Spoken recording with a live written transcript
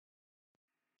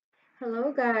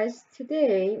Hello guys,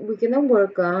 today we're gonna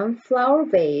work on flower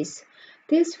vase.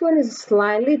 This one is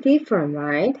slightly different,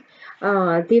 right?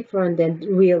 Different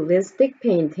than realistic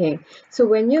painting. So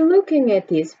when you're looking at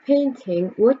this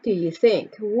painting, what do you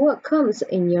think? What comes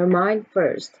in your mind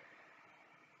first?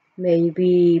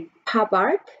 Maybe pop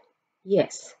art?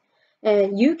 Yes.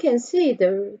 And you can see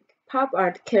the pop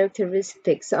art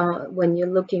characteristics when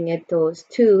you're looking at those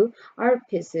two art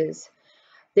pieces.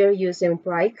 They're using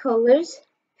bright colors,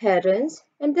 patterns,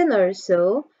 and then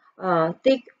also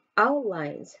thick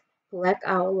outlines, black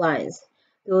outlines.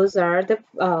 Those are the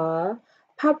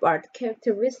pop art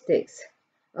characteristics.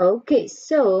 Okay,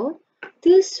 so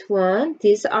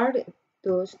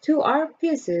those two art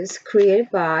pieces created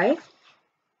by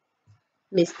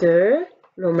Mr.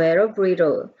 Romero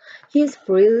Brito. He's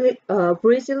a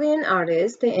Brazilian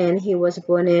artist and he was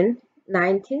born in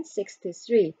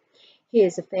 1963. He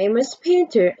is a famous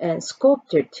painter and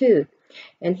sculptor too,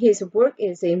 and his work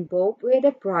is involved with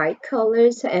bright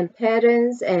colors and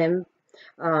patterns and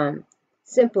um,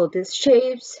 simple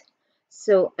shapes.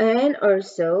 So and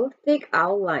also thick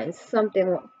outlines.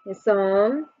 In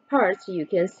some parts you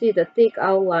can see the thick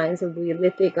outlines,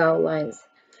 really thick outlines,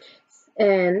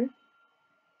 and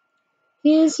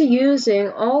he's using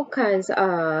all kinds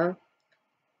of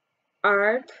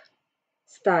art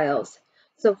styles.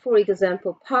 So for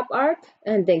example, pop art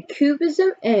and then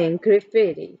cubism and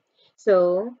graffiti.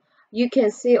 So you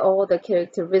can see all the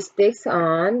characteristics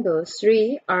on those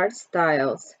three art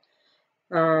styles.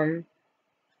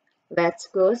 Let's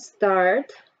go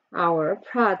start our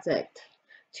project.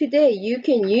 Today you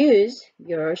can use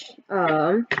your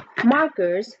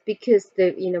markers because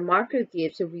the marker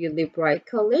gives really bright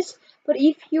colors. But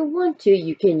if you want to,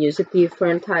 you can use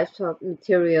different types of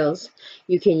materials.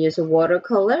 You can use a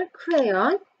watercolor,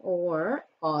 crayon, or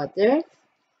other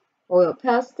oil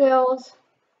pastels,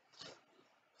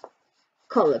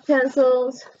 color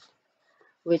pencils,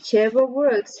 whichever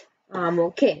works.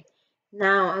 Okay.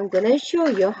 Now I'm gonna show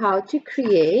you how to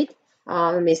create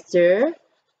Mr.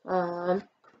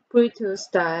 Brito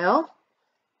style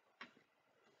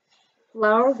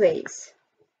flower vase.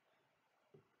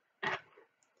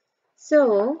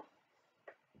 So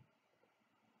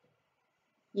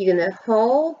you're gonna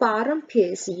whole bottom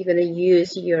piece you're gonna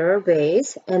use your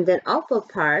vase, and then upper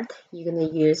part you're gonna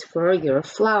use for your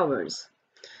flowers.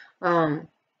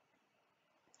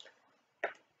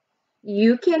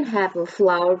 You can have a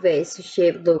flower vase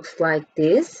shape looks like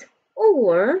this,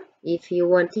 or if you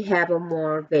want to have a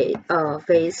more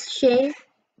vase shape,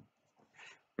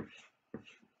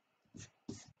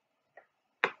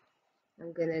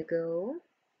 I'm gonna go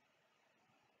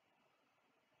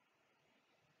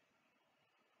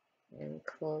and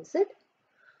close it.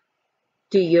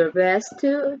 Do your best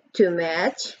to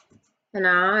match. And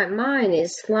mine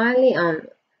is slightly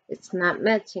it's not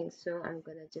matching, so I'm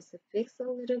gonna just fix a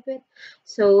little bit.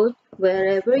 So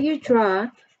wherever you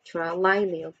draw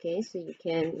lightly, okay, so you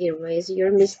can erase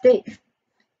your mistake.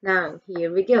 Now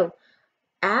here we go.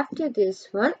 After this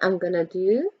one, I'm gonna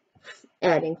do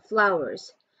adding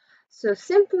flowers. So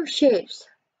simple shapes.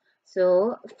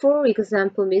 So for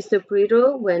example, Mr.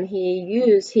 Brito, when he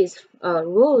used his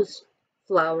rose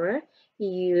flower, he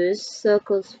used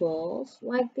circle swirls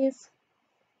like this.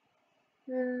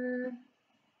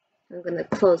 I'm gonna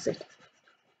close it.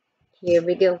 Here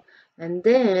we go. And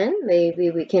then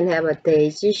maybe we can have a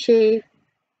daisy shape.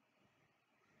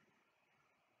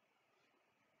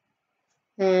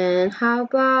 And how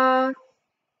about,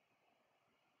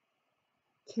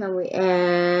 can we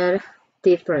add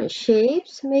different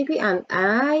shapes? Maybe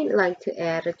I like to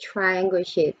add a triangle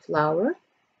shaped flower.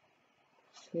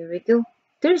 Here we go.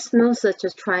 There's no such a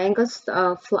triangle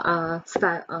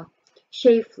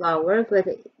shape flower, but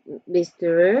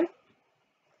Mr.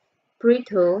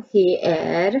 Brito, he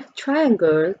add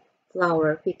triangle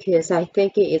flower because I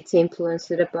think it's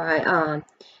influenced by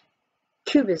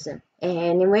cubism.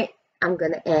 Anyway, I'm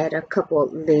gonna add a couple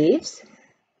leaves.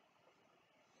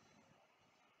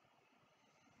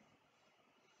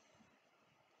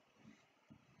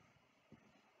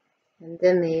 And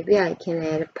then maybe I can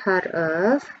add a part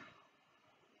of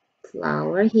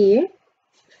flower here.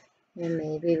 And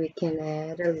maybe we can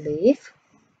add a leaf.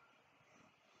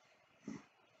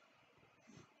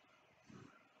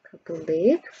 Couple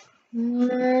leaf.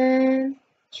 And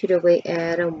should we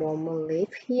add one more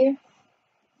leaf here?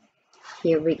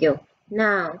 Here we go.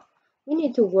 Now, we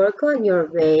need to work on your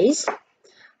vase.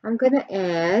 I'm gonna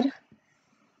add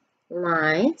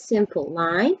line, simple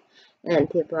line, and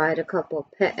divide a couple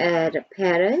add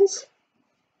patterns.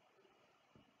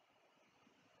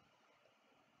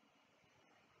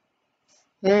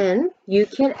 And you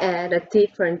can add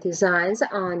different designs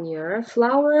on your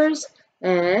flowers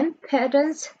and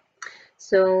patterns.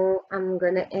 So I'm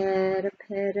gonna add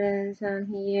patterns on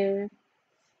here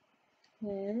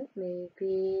and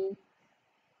maybe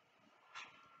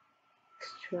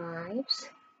stripes.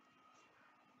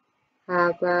 How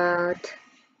about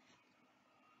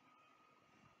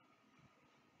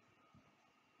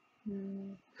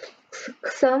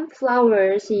some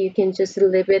flowers you can just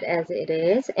leave it as it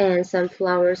is, and some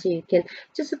flowers you can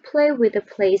just play with the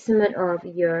placement of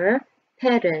your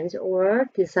patterns or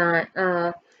design.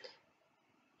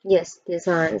 Yes,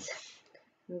 designs.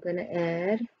 I'm gonna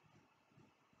add,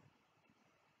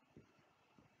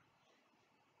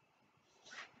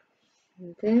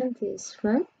 and then this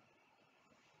one.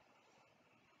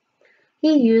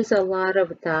 He used a lot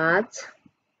of dots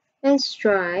and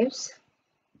stripes.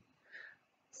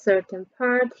 Certain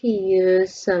part he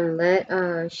used some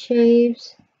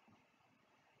shapes.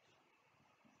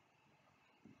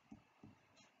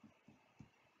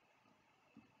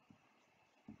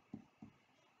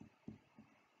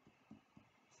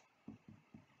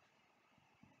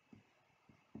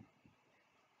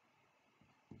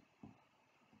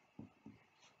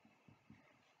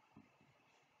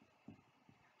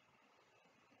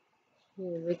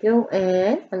 Here we go,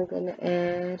 and I'm gonna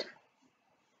add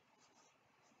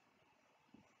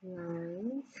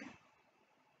lines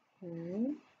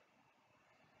and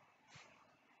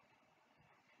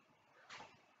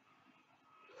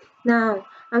now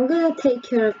I'm gonna take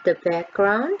care of the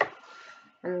background.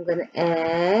 I'm gonna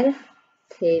add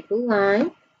table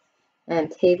line,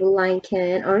 and table line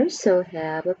can also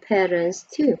have a patterns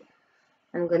too.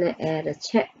 I'm gonna add a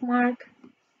check mark,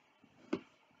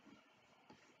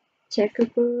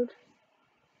 checkerboard.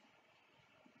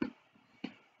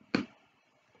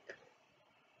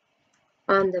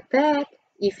 On the back,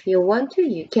 if you want to,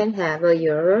 you can have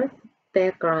your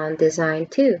background design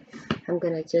too. I'm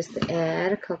gonna just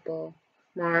add a couple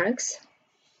marks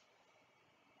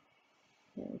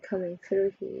and coming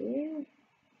through here.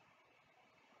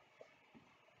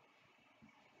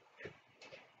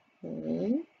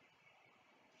 And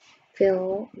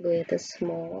fill with the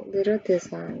small little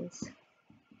designs.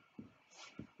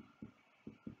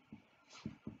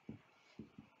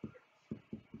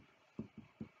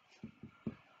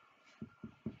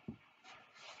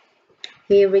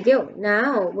 Here we go.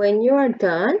 Now, when you are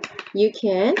done, you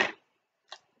can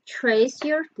trace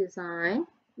your design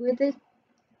with a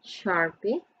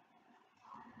Sharpie.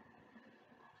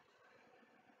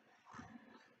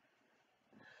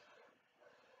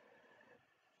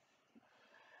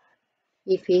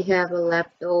 If you have a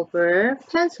leftover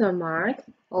pencil mark,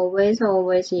 always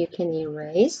you can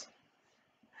erase.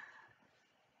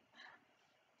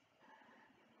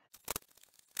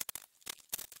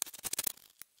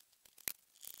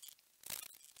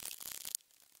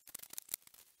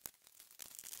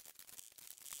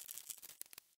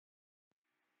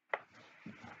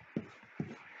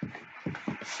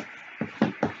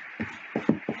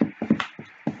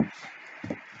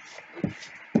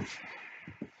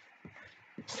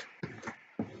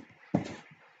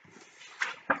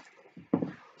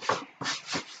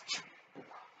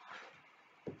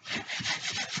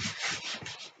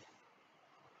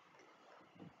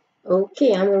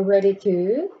 Okay, I'm ready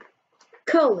to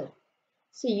color.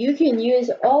 So you can use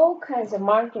all kinds of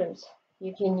markers.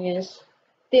 You can use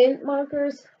thin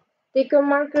markers, thicker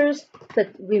markers, but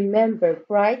remember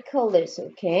bright colors,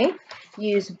 okay?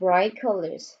 Use bright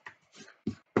colors.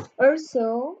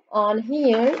 Also, on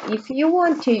here, if you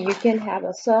want to, you can have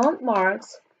some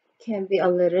marks can be a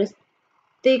little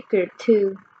thicker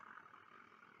too.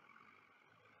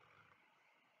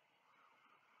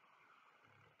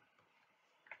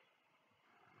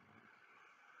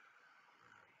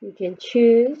 You can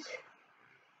choose.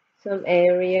 Some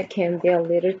area can be a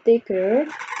little thicker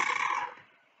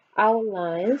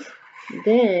outlines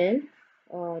than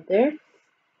other.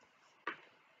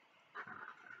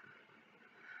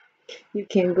 You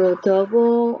can go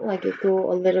double, like you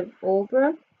go a little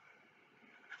over.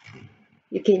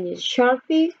 You can use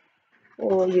Sharpie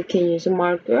or you can use a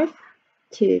marker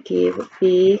to give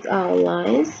big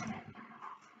outlines.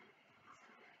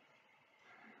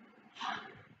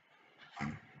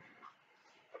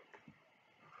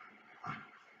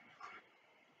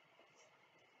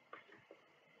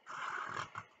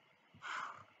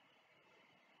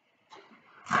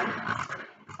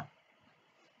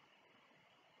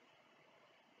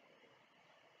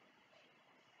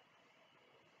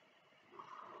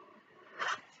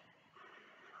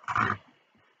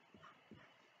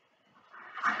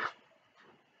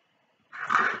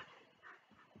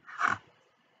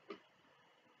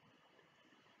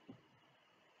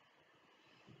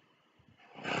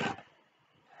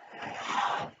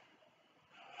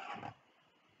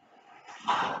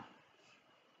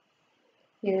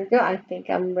 Here we go. I think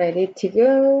I'm ready to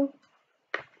go.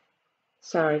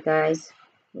 Sorry guys.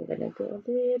 I'm gonna go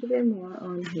a little bit more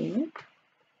on here.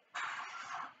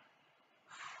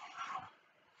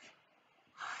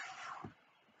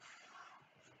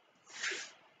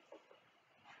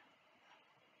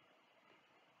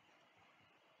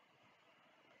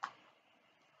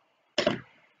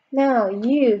 Now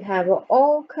you have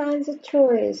all kinds of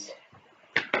choice.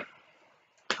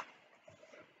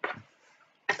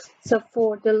 So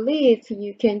for the leaf,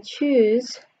 you can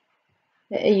choose,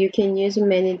 you can use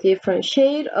many different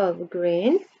shades of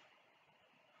green.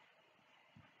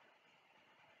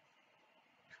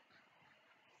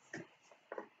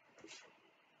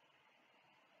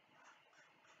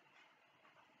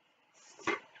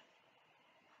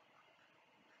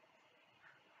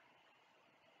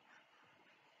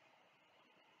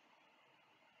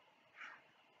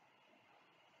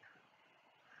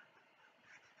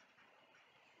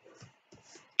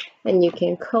 And you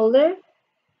can color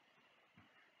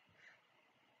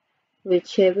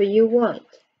whichever you want.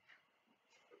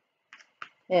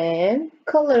 And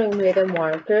coloring with the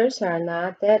markers are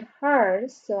not that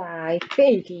hard, so I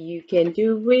think you can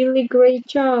do really great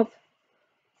job.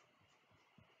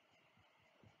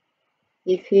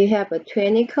 If you have a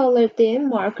 20 color thin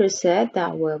marker set,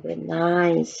 that will be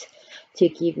nice to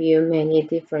give you many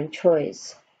different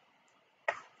choice.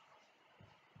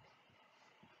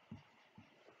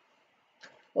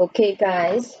 Okay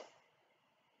guys,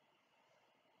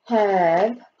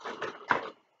 have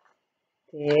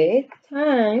good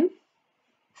time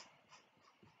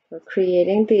for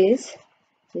creating this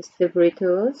Mr.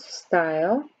 Brito's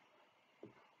style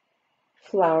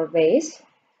flower vase.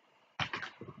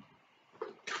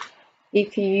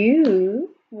 If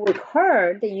you work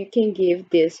hard, you can give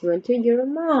this one to your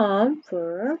mom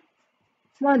for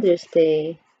Mother's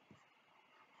Day.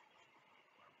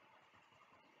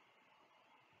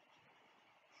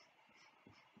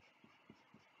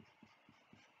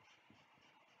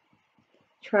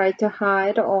 Try to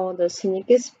hide all the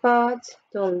sneaky spots.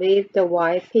 Don't leave the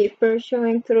white paper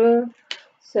showing through.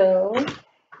 So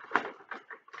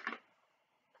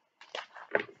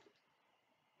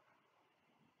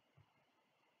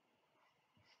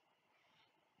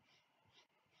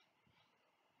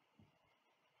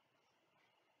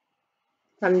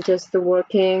I'm just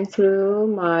working through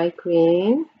my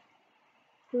green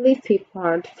leafy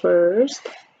part first,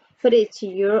 but it's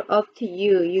up to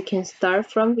you. You can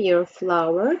start from your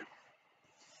flower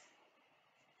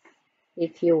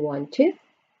if you want to.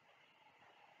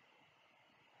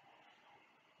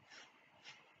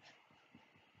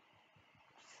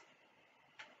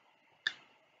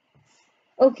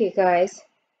 Okay guys,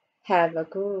 have a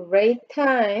great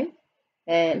time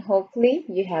and hopefully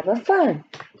you have a fun.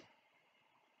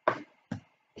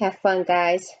 Have fun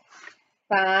guys.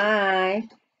 Bye.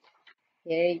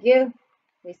 Here you go,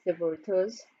 Mr.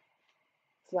 Burto's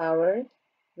flower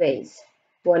vase.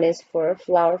 One is for a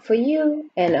flower for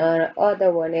you and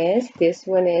other one is, this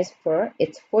one is for,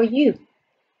 it's for you.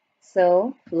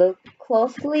 So look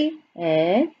closely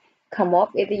and come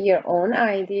up with your own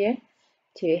idea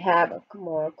to have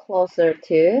more closer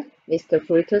to Mr.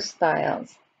 Bruto's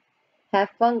styles. Have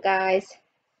fun guys!